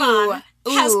Adam Rippon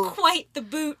has quite the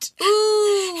boot.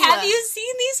 Ooh. Have you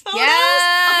seen these photos?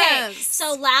 Yes. Okay,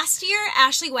 so last year,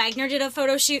 Ashley Wagner did a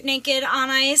photo shoot naked on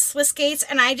ice with skates,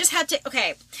 and I just had to...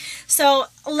 Okay, so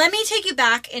let me take you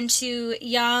back into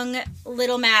young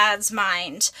little Mad's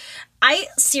mind. I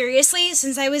seriously,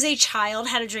 since I was a child,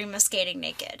 had a dream of skating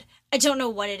naked. I don't know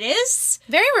what it is.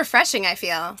 Very refreshing, I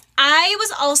feel. I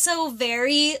was also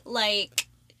very, like,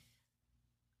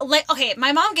 okay,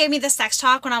 my mom gave me the sex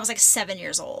talk when I was, like, 7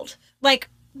 years old. Like,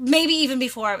 maybe even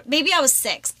before. Maybe I was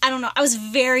 6. I don't know. I was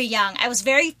very young. I was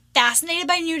very fascinated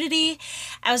by nudity.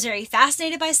 I was very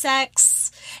fascinated by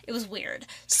sex. It was weird.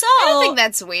 So... I don't think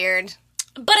that's weird.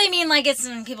 But I mean, like, it's...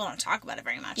 People don't talk about it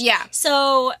very much. Yeah.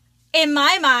 So, in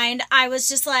my mind, I was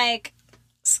just, like,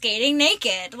 skating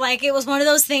naked. Like, it was one of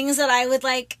those things that I would,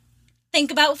 like, think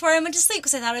about before I went to sleep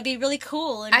because I thought it'd be really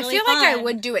cool and really feel fun. like I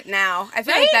would do it now. I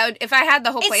feel like that would, if I had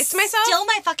the whole place to myself. It's still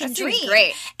my fucking that dream. seems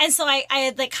great. And so I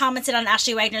had like commented on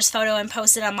Ashley Wagner's photo and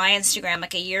posted on my Instagram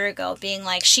like a year ago being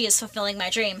like, she is fulfilling my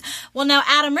dream. Well, now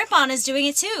Adam Rippon is doing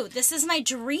it too. This is my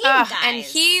dream, guys. And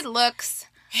he looks...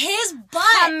 His butt.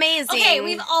 Amazing. Okay,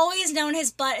 we've always known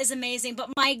his butt is amazing,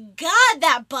 but my God,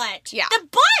 that butt. Yeah. The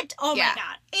butt. Oh Yeah. my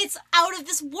God. It's out of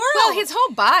this world. Well, his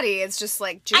whole body is just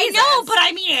like, Jesus. I know, but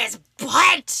I mean his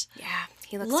butt. Yeah,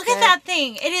 he looks Look good. at that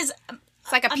thing. It is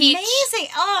It's like a peach.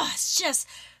 amazing. Oh, it's just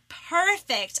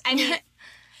perfect. I mean,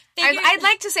 I'd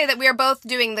like to say that we are both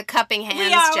doing the cupping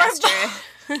hands are, we're gesture.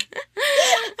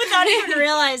 without even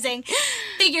realizing.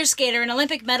 Figure skater and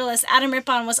Olympic medalist Adam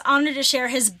Rippon was honored to share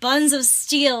his buns of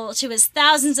steel to his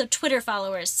thousands of Twitter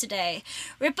followers today.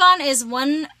 Rippon is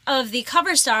one of the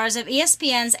cover stars of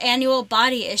ESPN's annual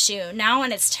Body issue, now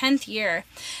in its 10th year.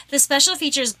 The special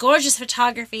features gorgeous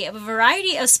photography of a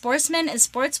variety of sportsmen and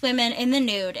sportswomen in the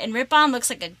nude, and Rippon looks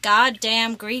like a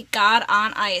goddamn Greek god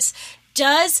on ice.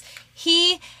 Does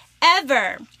he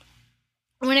ever?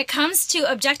 When it comes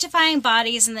to objectifying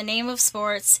bodies in the name of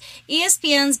sports,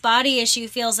 ESPN's Body issue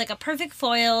feels like a perfect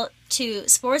foil to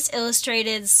Sports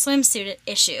Illustrated's swimsuit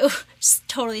issue. It's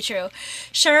totally true.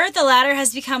 Sure, the latter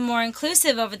has become more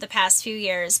inclusive over the past few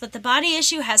years, but the Body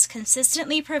issue has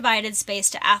consistently provided space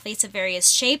to athletes of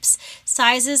various shapes,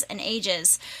 sizes, and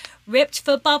ages. Ripped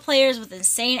football players with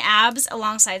insane abs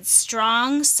alongside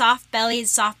strong, soft-bellied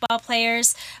softball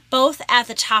players, both at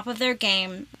the top of their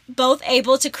game, both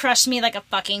able to crush me like a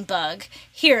fucking bug.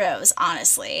 Heroes,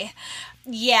 honestly.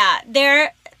 Yeah,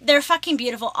 they're fucking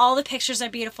beautiful. All the pictures are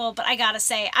beautiful, but I gotta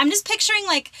say, I'm just picturing,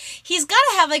 like, he's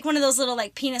gotta have, like, one of those little,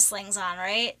 like, penis slings on,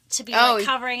 right? To be, like,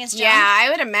 covering his junk. Yeah, I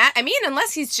would imagine. I mean,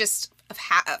 unless he's just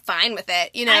fine with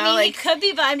it, you know? I mean, like, he could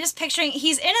be, but I'm just picturing,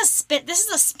 he's in a spin. This is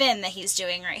a spin that he's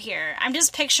doing right here. I'm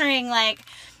just picturing, like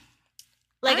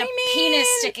a penis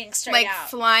sticking straight like out.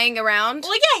 flying around.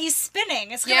 Well, yeah, he's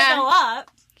spinning. It's gonna go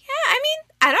up. Yeah, I mean,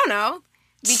 I don't know.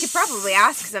 We could probably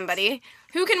ask somebody.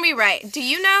 Who can we write? Do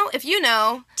you know? If you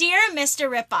know. Dear Mr.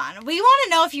 Rippon, we want to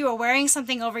know if you were wearing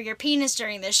something over your penis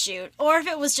during this shoot, or if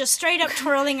it was just straight up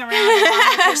twirling around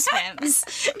while your swims.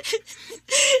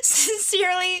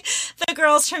 Sincerely, the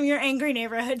girls from your angry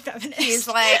neighborhood feminist. He's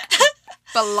like,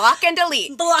 block and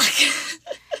delete. Block.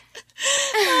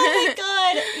 Oh my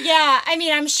god. Yeah, I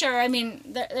mean, I'm sure. I mean,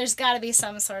 there's got to be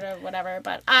some sort of whatever,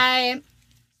 but I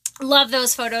love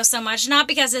those photos so much. Not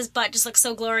because his butt just looks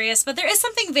so glorious, but there is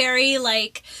something very,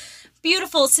 like,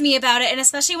 beautiful to me about it, and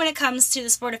especially when it comes to the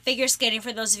sport of figure skating.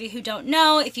 For those of you who don't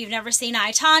know, if you've never seen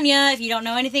I, Tonya, if you don't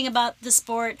know anything about the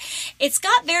sport, it's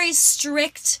got very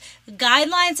strict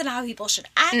guidelines on how people should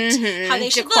act, how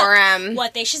they should look,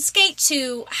 what they should skate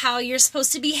to, how you're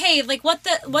supposed to behave, like what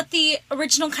the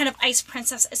original kind of ice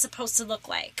princess is supposed to look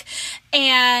like.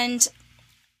 And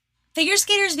figure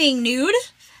skaters being nude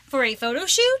for a photo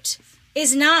shoot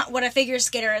is not what a figure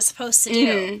skater is supposed to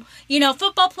do. You know,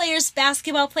 football players,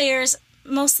 basketball players,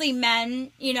 mostly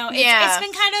men, you know, it's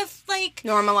been kind of like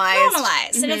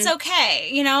normalized, and it's okay,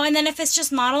 you know. And then if it's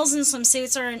just models in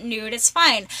swimsuits or nude, it's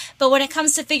fine. But when it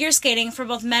comes to figure skating for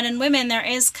both men and women, there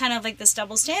is kind of like this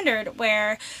double standard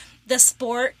where the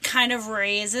sport kind of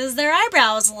raises their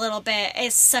eyebrows a little bit.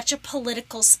 It's such a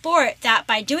political sport that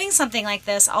by doing something like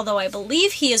this, although I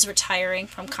believe he is retiring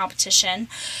from competition,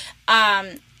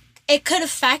 it could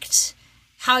affect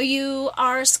how you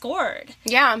are scored.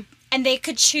 Yeah. And they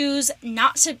could choose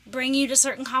not to bring you to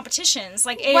certain competitions.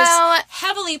 Like, it is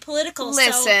heavily political.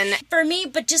 Listen. So for me,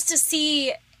 but just to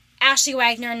see Ashley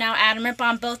Wagner and now Adam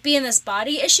Rippon both be in this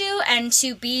body issue and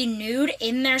to be nude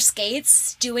in their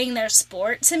skates doing their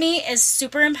sport, to me is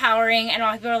super empowering. And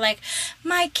all people are like,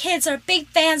 my kids are big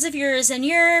fans of yours and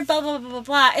you're blah, blah, blah, blah,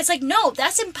 blah. It's like, no,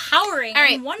 that's empowering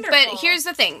and wonderful. But here's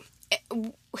the thing.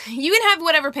 You can have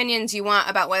whatever opinions you want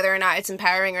about whether or not it's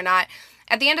empowering or not.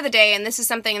 At the end of the day, and this is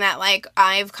something that, like,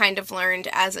 I've kind of learned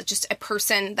as just a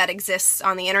person that exists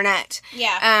on the internet.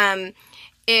 Yeah.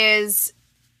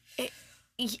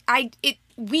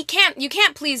 You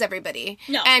can't please everybody.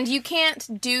 No. And you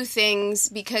can't do things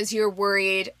because you're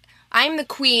worried. I'm the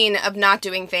queen of not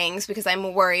doing things because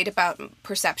I'm worried about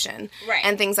perception. Right.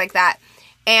 And things like that.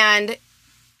 And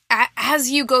as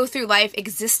you go through life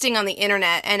existing on the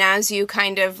internet, and as you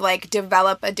kind of, like,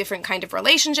 develop a different kind of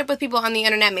relationship with people on the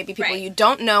internet, maybe people you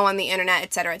don't know on the internet,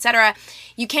 et cetera,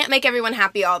 you can't make everyone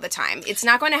happy all the time. It's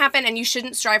not going to happen, and you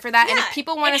shouldn't strive for that. Yeah, and if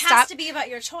people want to stop... it has to be about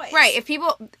your choice. Right. If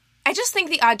people... I just think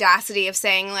the audacity of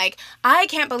saying, like, I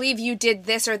can't believe you did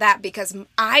this or that because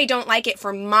I don't like it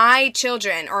for my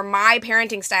children or my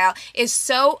parenting style is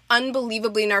so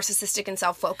unbelievably narcissistic and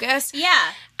self-focused.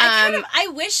 Yeah. I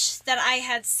wish that I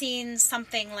had seen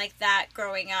something like that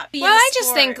growing up. Well, I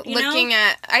just think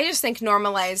I just think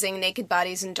normalizing naked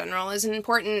bodies in general is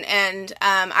important. And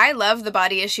I love the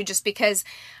body issue just because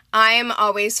I'm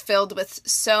always filled with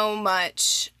so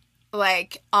much,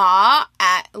 like, awe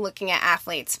at looking at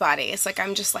athletes' bodies. Like,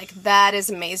 I'm just like, that is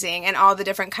amazing. And all the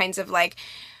different kinds of, like,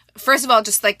 first of all,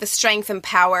 just, like, the strength and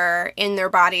power in their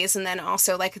bodies, and then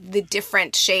also, like, the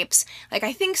different shapes. Like,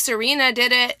 I think Serena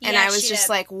did it, and I was just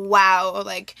like, wow,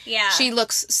 like, she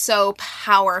looks so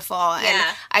powerful. Yeah.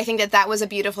 And I think that was a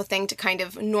beautiful thing to kind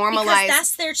of normalize. Because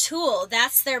that's their tool.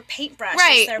 That's their paintbrush.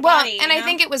 Right. Their body, and I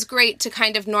think it was great to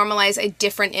kind of normalize a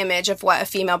different image of what a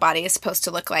female body is supposed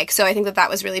to look like. So I think that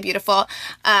was really beautiful.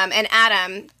 And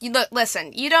Adam,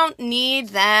 listen, you don't need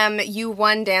them. You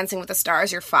won Dancing with the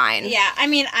Stars. You're fine. Yeah, I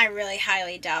mean, I really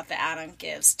highly doubt that Adam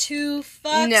gives two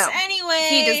fucks anyway.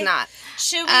 He does not.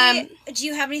 Should we... do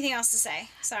you have anything else to say?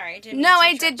 Sorry. No,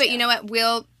 I did, but you know what?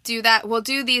 We'll do that. We'll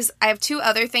do these. I have two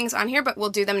other things on here, but we'll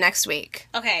do them next week.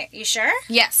 Okay. You sure?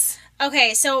 Yes.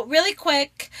 Okay, so really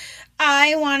quick,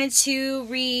 I wanted to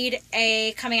read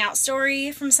a coming out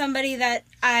story from somebody that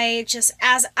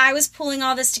as I was pulling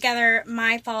all this together,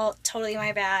 my fault, totally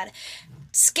my bad,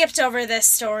 skipped over this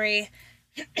story.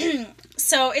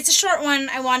 So it's a short one.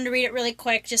 I wanted to read it really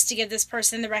quick just to give this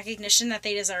person the recognition that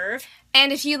they deserve.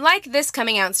 And if you like this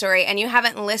coming out story and you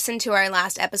haven't listened to our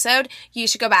last episode, you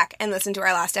should go back and listen to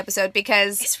our last episode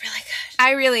because it's really good.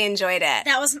 I really enjoyed it.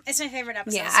 It's my favorite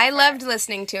episode. Yeah, I loved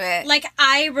listening to it. Like,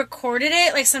 I recorded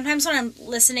it. Like, sometimes when I'm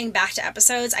listening back to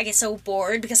episodes, I get so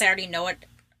bored because I already know what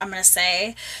I'm going to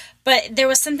say. But there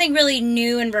was something really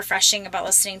new and refreshing about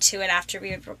listening to it after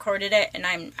we had recorded it, and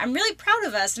I'm really proud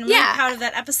of us, and I'm really proud of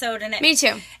that episode. And me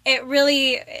too.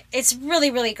 It's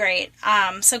really, really great.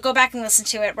 So go back and listen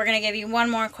to it. We're going to give you one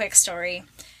more quick story.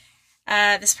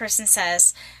 This person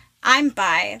says, I'm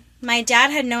bi. My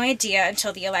dad had no idea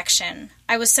until the election.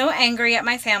 I was so angry at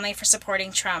my family for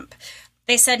supporting Trump.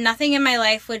 They said nothing in my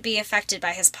life would be affected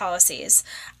by his policies.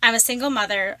 I'm a single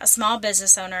mother, a small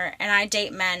business owner, and I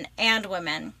date men and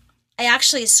women. I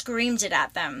actually screamed it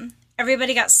at them.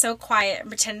 Everybody got so quiet and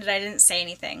pretended I didn't say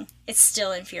anything. It's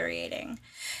still infuriating.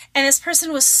 And this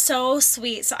person was so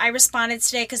sweet. So I responded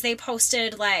today because they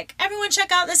posted, like, everyone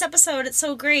check out this episode. It's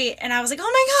so great. And I was like, oh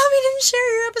my God, we didn't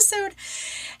share your episode.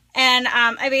 And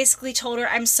I basically told her,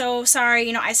 I'm so sorry.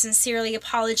 You know, I sincerely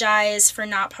apologize for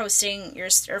not posting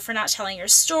for not telling your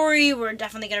story. We're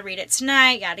definitely going to read it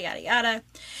tonight, yada, yada, yada.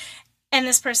 And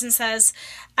this person says,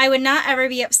 I would not ever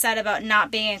be upset about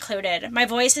not being included. My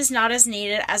voice is not as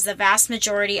needed as the vast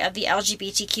majority of the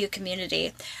LGBTQ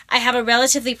community. I have a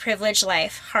relatively privileged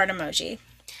life. Heart emoji.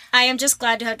 I am just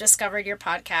glad to have discovered your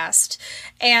podcast.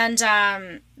 And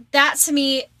that to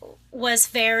me was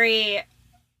very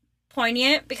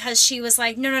poignant because she was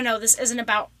like, no, this isn't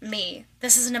about me.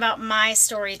 This isn't about my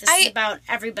story. This is about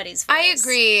everybody's voice. I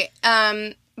agree.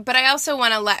 But I also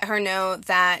want to let her know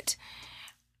that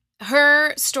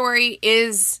her story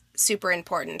is super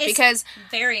important because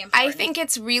very important. I think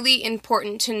it's really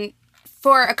important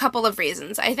for a couple of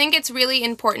reasons. I think it's really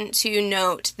important to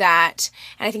note that,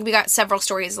 and I think we got several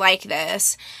stories like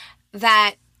this,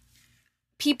 that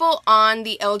people on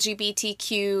the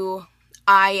LGBTQIA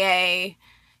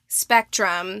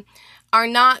spectrum are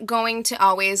not going to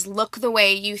always look the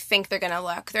way you think they're going to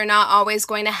look. They're not always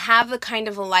going to have the kind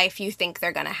of life you think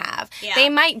they're going to have. Yeah. They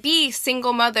might be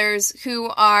single mothers who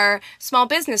are small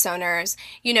business owners,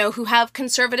 you know, who have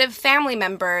conservative family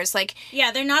members. Like,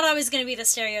 yeah, they're not always going to be the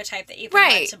stereotype that you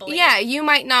want to believe. Yeah, you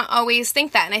might not always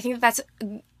think that. And I think that's,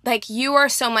 like, you are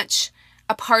so much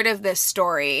a part of this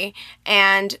story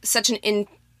and such an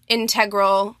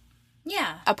integral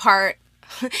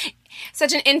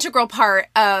such an integral part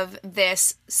of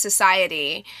this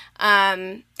society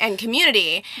and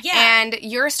community. Yeah. And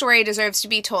your story deserves to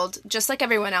be told just like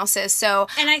everyone else's. So,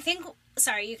 and I think,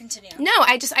 sorry, you continue. No,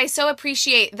 I so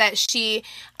appreciate that she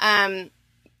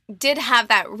did have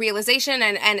that realization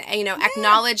and you know,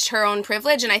 acknowledged her own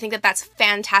privilege, and I think that that's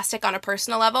fantastic on a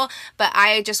personal level, but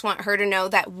I just want her to know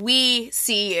that we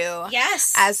see you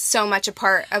as so much a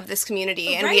part of this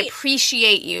community, and we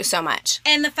appreciate you so much.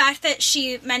 And the fact that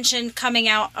she mentioned coming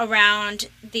out around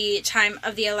the time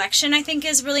of the election, I think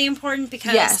is really important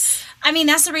because, I mean,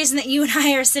 that's the reason that you and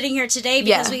I are sitting here today,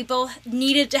 because we both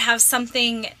needed to have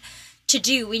something to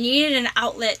do. We needed an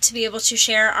outlet to be able to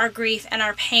share our grief and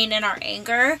our pain and our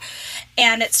anger,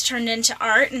 and it's turned into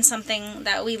art and something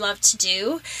that we love to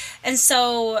do. And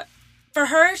so for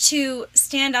her to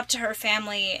stand up to her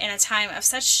family in a time of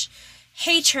such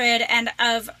hatred and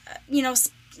of, you know,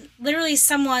 literally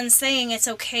someone saying it's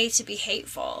okay to be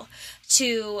hateful,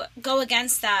 to go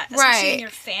against that, especially in your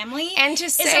family, and to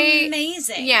say, is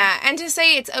amazing. Yeah, and to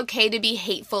say it's okay to be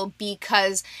hateful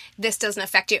because this doesn't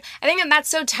affect you. I think that that's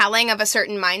so telling of a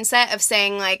certain mindset of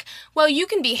saying, like, well, you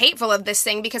can be hateful of this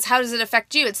thing because how does it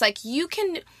affect you? It's like, you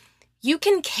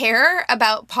can care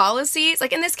about policies.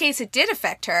 Like, in this case, it did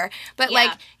affect her. But,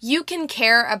 like, you can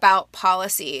care about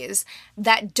policies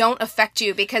that don't affect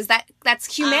you because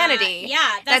that's humanity.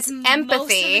 That's empathy. Most of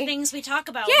the things we talk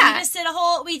about. Yeah.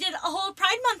 We did a whole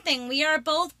Pride Month thing. We are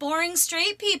both boring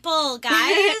straight people,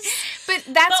 guys. but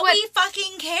we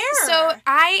fucking care. So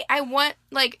I want,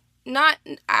 like,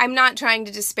 I'm not trying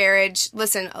to disparage,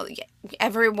 listen,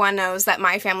 everyone knows that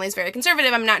my family is very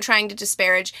conservative. I'm not trying to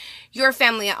disparage your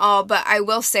family at all, but I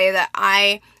will say that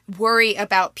I worry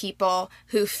about people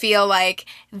who feel like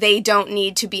they don't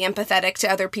need to be empathetic to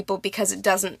other people because it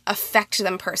doesn't affect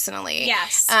them personally.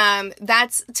 Yes.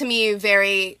 That's, to me,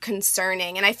 very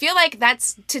concerning. And I feel like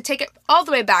that's, to take it all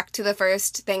the way back to the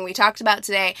first thing we talked about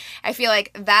today, I feel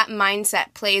like that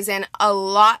mindset plays in a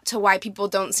lot to why people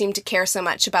don't seem to care so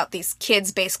much about these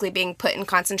kids basically being put in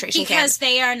concentration camps. Because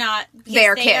they are not... They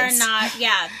are kids.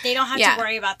 They don't have to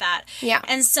worry about that. Yeah.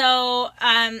 And so,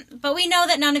 but we know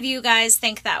that none of you guys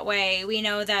think that way. We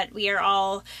know that we are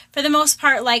all, for the most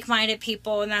part, like-minded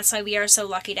people, and that's why we are so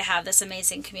lucky to have this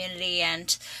amazing community.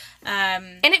 And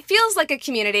it feels like a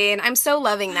community, and I'm so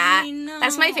loving that. I know.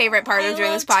 That's my favorite part of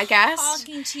doing this podcast.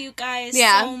 Talking to you guys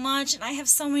so much, and I have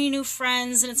so many new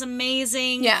friends, and it's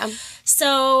amazing. Yeah.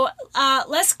 So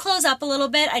let's close up a little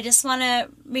bit. I just want to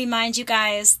remind you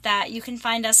guys that you can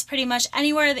find us pretty much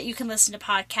anywhere that you can listen to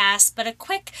podcasts, but a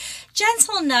quick,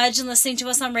 gentle nudge in listening to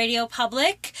us on Radio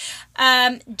Public.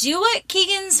 Do what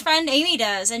Keegan's friend Amy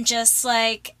does and just,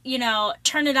 like, you know,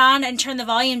 turn it on and turn the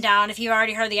volume down if you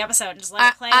already heard the episode. Just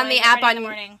let it play on the app on the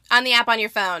morning. On the app on your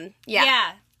phone.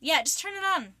 Yeah. Yeah, just turn it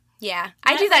on. Yeah,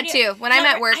 I do that too. When I'm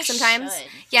at work I sometimes. should.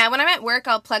 Yeah, when I'm at work,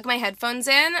 I'll plug my headphones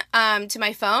in to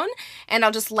my phone, and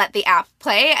I'll just let the app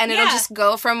play, and it'll just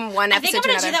go from one I episode think I'm to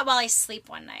going another. to do that while I sleep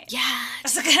one night. Yeah.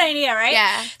 That's a good idea, right?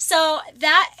 Yeah. So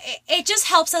that, it just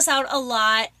helps us out a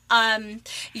lot.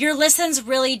 Your listens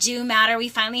really do matter. We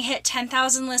finally hit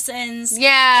 10,000 listens.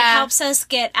 Yeah. It helps us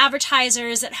get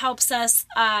advertisers. It helps us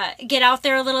get out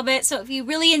there a little bit. So if you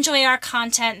really enjoy our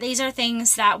content, these are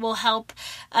things that will help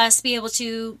us be able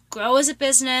to grow as a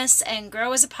business and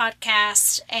grow as a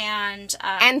podcast. And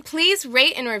please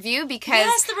rate and review because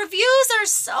yes, the reviews are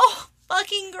so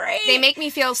fucking great. they make me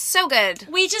feel so good.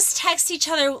 We just text each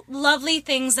other lovely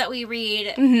things that we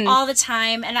read Mm-hmm. all the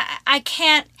time. And I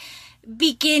can't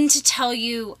begin to tell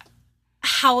you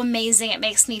how amazing it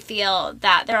makes me feel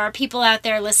that there are people out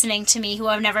there listening to me who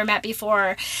I've never met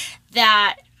before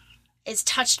that is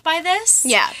touched by this.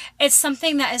 Yeah. It's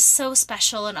something that is so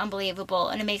special and unbelievable,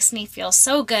 and it makes me feel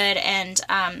so good, and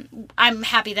I'm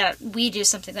happy that we do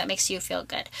something that makes you feel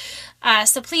good.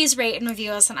 So please rate and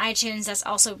review us on iTunes. That's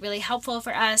also really helpful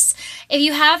for us. If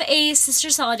you have a Sister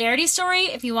Solidarity story,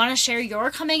 if you want to share your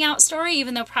coming out story,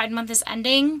 even though Pride Month is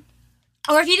ending,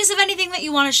 or if you just have anything that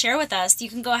you want to share with us, you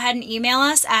can go ahead and email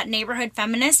us at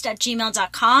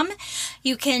neighborhoodfeminist@gmail.com.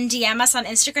 You can DM us on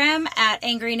Instagram at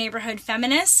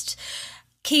angryneighborhoodfeminist.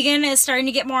 Keegan is starting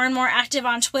to get more and more active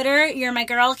on Twitter. You're my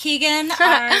girl, Keegan.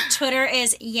 Our Twitter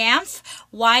is YANF,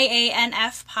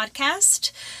 YANF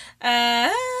podcast.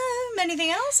 Anything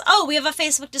else? Oh, we have a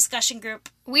Facebook discussion group.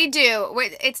 We do.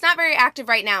 It's not very active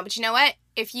right now, but you know what?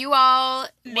 If you all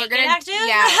Make it active?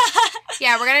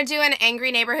 Yeah, we're gonna do an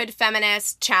Angry Neighborhood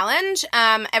Feminist challenge.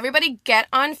 Everybody get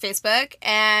on Facebook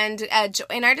and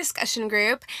join our discussion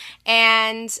group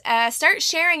and start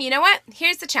sharing. You know what?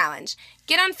 Here's the challenge: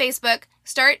 get on Facebook,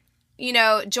 start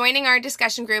joining our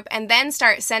discussion group, and then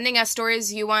start sending us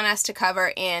stories you want us to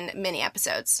cover in mini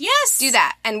episodes. Yes. Do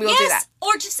that, and we'll do that.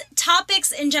 Or just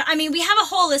topics in general. I mean, we have a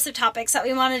whole list of topics that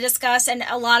we want to discuss, and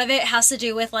a lot of it has to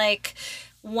do with, like,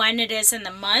 when it is in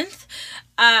the month.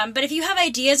 But if you have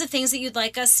ideas of things that you'd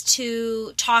like us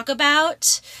to talk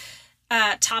about,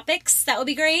 topics, that would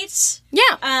be great.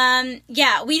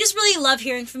 Yeah. We just really love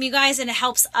hearing from you guys, and it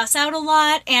helps us out a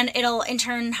lot, and it'll in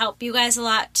turn help you guys a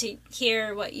lot to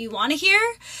hear what you want to hear.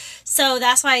 So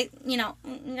that's why, you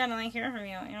gotta hear from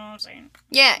you, you know what I'm saying?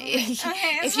 Yeah.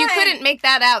 Okay, if you couldn't make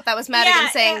that out, that was Madigan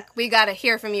saying, we gotta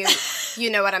hear from you. You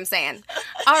know what I'm saying.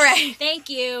 All right. Thank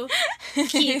you,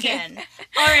 Keegan.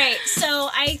 All right, so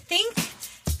I think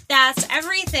that's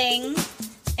everything.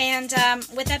 And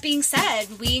with that being said,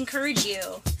 we encourage you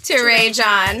To rage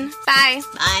on. Bye.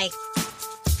 Bye.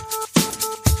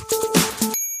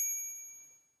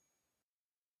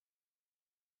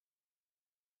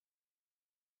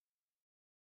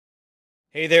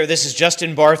 Hey there, this is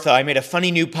Justin Bartha. I made a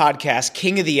funny new podcast,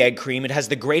 King of the Egg Cream. It has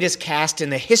the greatest cast in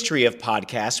the history of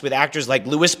podcasts with actors like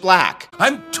Louis Black,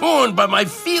 I'm torn by my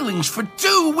feelings for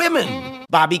two women.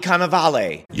 Bobby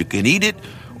Cannavale, You can eat it,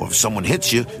 or if someone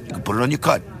hits you, you can put it on your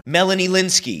cut. Melanie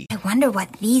Linsky, I wonder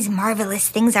what these marvelous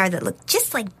things are that look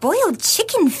just like boiled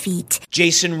chicken feet.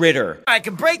 Jason Ritter, I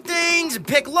can break things and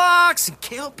pick locks and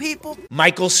kill people.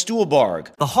 Michael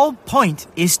Stuhlbarg, The whole point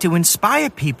is to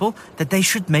inspire people that they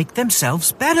should make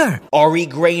themselves better. Ari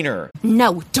Grainer,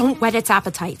 No, don't whet its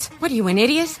appetite. What are you, an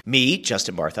idiot? me,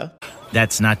 Justin Bartha,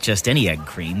 That's not just any egg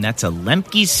cream, that's a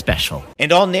Lemke's special.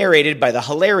 and all narrated by the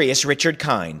hilarious Richard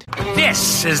Kind.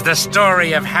 This is the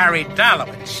story of Harry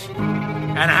Dalowitz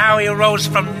and how he rose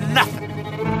from nothing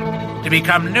to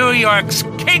become New York's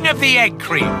King of the Egg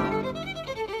Cream.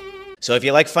 So if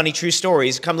you like funny true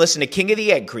stories, come listen to King of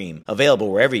the Egg Cream,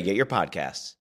 available wherever you get your podcasts.